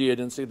Energy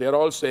Agency, they're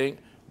all saying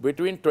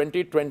between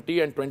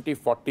 2020 and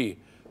 2040,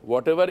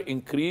 whatever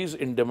increase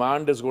in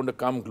demand is going to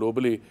come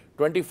globally,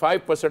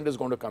 25% is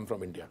going to come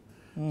from India.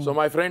 So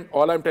my friend,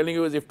 all I'm telling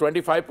you is if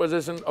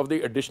 25% of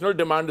the additional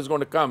demand is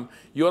going to come,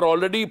 you're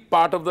already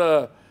part of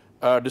the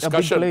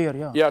discussion. A big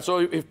player, yeah, so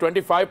if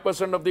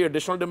 25% of the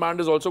additional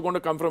demand is also going to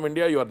come from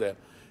India, you're there.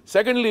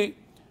 Secondly,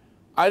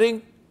 I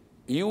think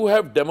you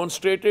have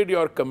demonstrated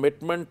your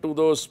commitment to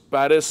those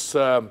Paris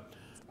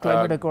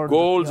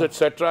goals,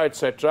 etc.,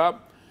 etc.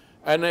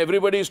 And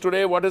everybody is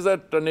today, what is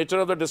the nature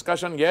of the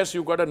discussion? Yes,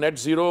 you've got a net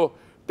zero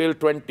till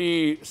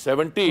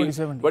 2070,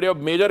 but your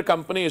major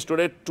companies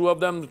today, two of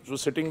them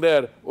sitting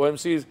there,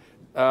 OMCs,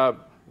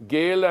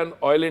 GAIL and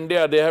Oil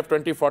India, they have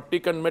 2040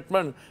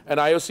 commitment, and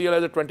IOCL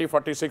has a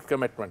 2046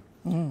 commitment.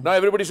 Now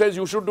everybody says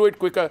you should do it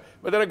quicker,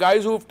 but there are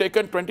guys who have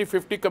taken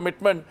 2050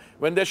 commitment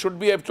when they should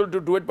be able to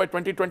do it by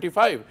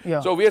 2025.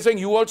 So we are saying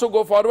you also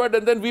go forward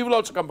and then we will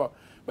also come forward.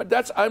 But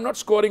that's, I'm not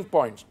scoring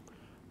points.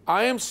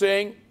 I am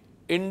saying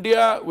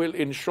India will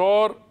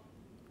ensure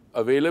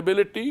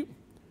availability,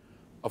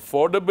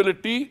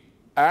 affordability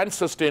and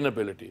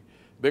sustainability,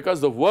 because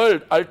the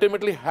world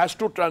ultimately has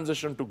to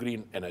transition to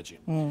green energy.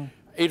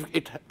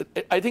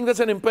 I think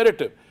that's an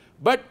imperative,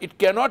 but it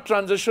cannot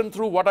transition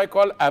through what I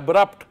call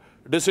abrupt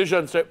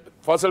decisions,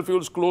 fossil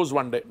fuels close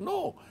one day.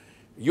 No,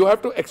 you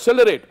have to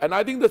accelerate. And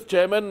I think the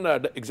chairman,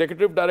 the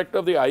executive director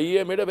of the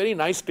IEA made a very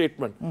nice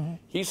statement.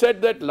 He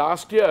said that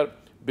last year,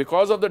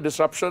 because of the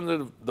disruption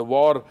of the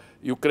war,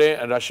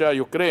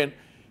 Russia-Ukraine,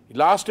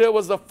 last year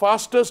was the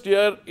fastest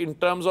year in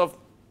terms of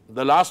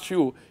the last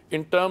few,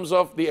 in terms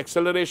of the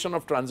acceleration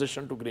of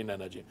transition to green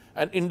energy.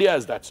 And India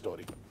is that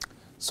story.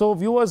 So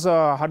viewers,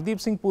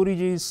 Hardeep Singh Puri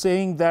ji is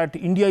saying that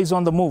India is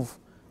on the move.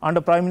 Under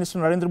Prime Minister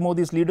Narendra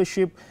Modi's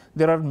leadership,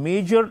 there are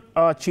major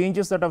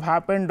changes that have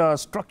happened,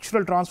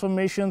 structural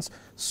transformations.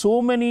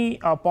 So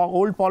many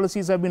old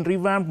policies have been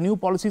revamped, new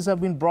policies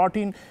have been brought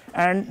in,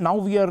 and now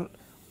we are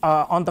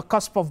on the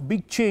cusp of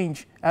big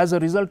change as a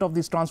result of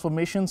these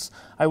transformations.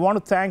 I want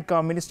to thank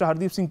Minister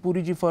Hardeep Singh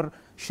Puri ji for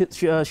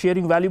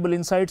sharing valuable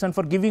insights and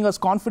for giving us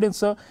confidence,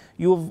 sir.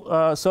 You've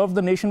served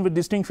the nation with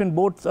distinction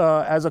both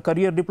as a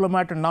career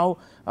diplomat and now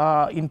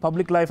in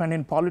public life and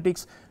in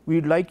politics.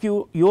 We'd like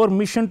your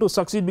mission to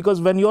succeed,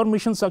 because when your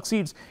mission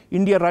succeeds,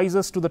 India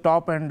rises to the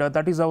top, and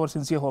that is our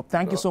sincere hope.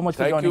 Thank you so much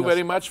for joining us. Thank you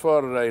very much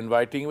for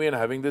inviting me and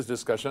having this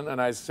discussion.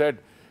 And I said,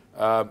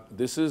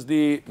 this is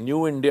the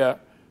new India,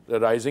 the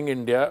rising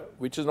India,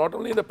 which is not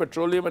only in the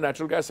petroleum and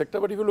natural gas sector,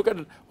 but if you look at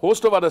a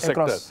host of other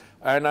sectors.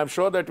 And I'm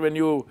sure that when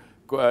you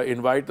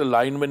invite the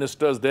line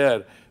ministers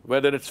there,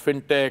 whether it's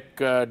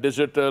fintech,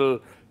 digital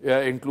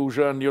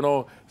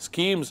inclusion,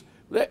 schemes,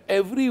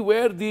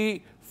 everywhere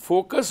the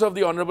focus of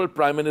the Honorable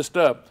Prime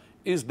Minister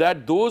is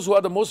that those who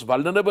are the most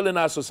vulnerable in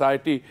our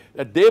society,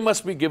 that they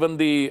must be given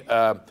the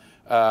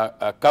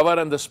cover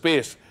and the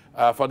space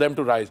for them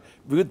to rise.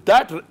 With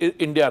that,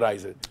 India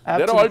rises.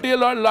 Absolutely. There are already a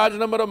large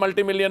number of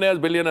multimillionaires,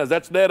 billionaires,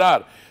 there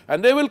are.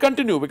 And they will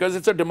continue because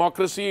it's a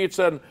democracy, it's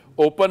an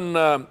open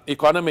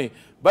economy.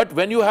 But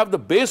when you have the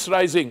base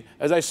rising,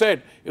 as I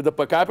said, if the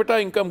per capita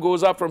income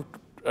goes up from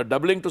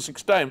doubling to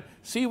 6 times,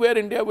 see where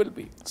India will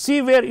be.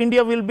 See where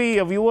India will be.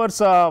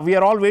 Viewers, we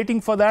are all waiting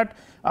for that.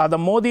 The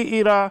Modi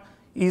era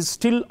is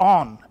still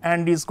on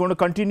and is going to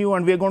continue,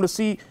 and we are going to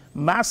see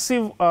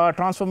massive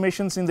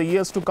transformations in the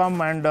years to come.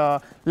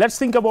 And let's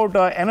think about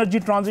energy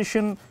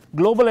transition,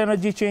 global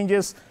energy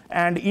changes,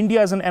 and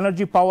India as an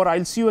energy power.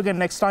 I'll see you again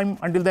next time.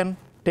 Until then,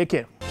 take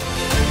care.